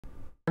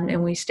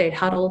and we stayed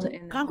huddled.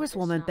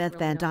 Congresswoman Beth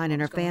Van Duyne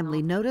and her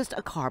family noticed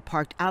a car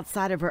parked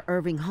outside of her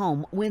Irving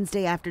home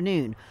Wednesday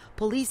afternoon.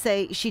 Police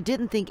say she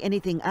didn't think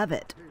anything of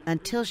it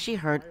until she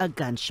heard a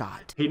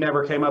gunshot. He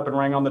never came up and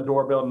rang on the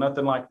doorbell,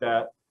 nothing like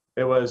that.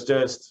 It was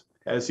just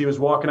as he was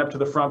walking up to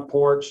the front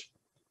porch,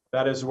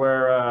 that is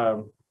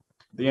where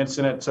the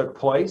incident took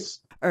place.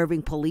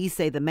 Irving police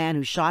say the man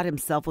who shot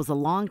himself was a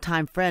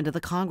longtime friend of the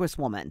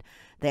Congresswoman.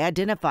 They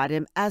identified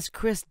him as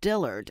Chris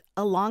Dillard,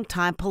 a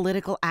longtime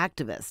political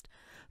activist.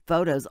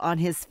 Photos on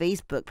his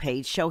Facebook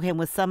page show him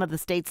with some of the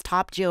state's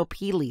top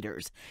GOP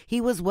leaders. He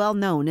was well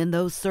known in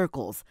those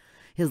circles.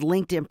 His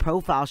LinkedIn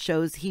profile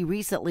shows he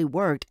recently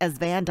worked as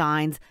Van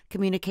Duyne's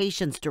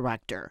communications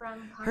director.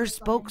 Her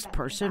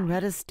spokesperson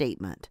read a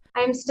statement.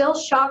 I am still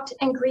shocked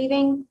and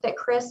grieving that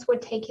Chris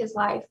would take his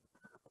life.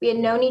 We had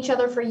known each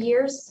other for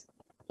years.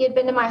 He had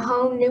been to my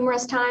home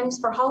numerous times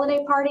for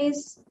holiday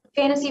parties,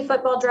 fantasy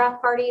football draft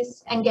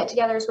parties, and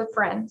get-togethers with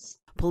friends.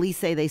 Police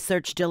say they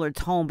searched Dillard's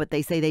home, but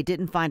they say they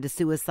didn't find a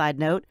suicide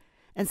note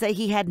and say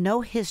he had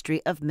no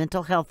history of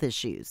mental health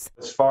issues.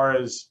 As far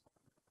as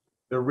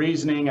the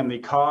reasoning and the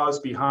cause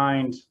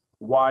behind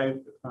why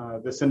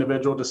this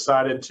individual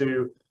decided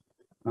to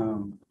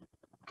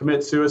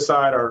commit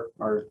suicide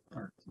or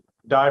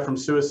die from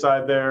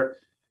suicide there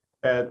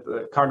at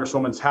the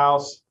Congresswoman's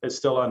house is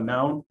still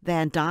unknown.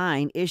 Van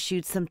Duyne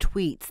issued some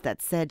tweets that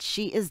said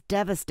she is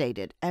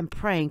devastated and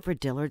praying for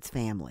Dillard's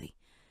family.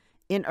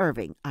 In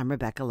Irving, I'm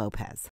Rebecca Lopez.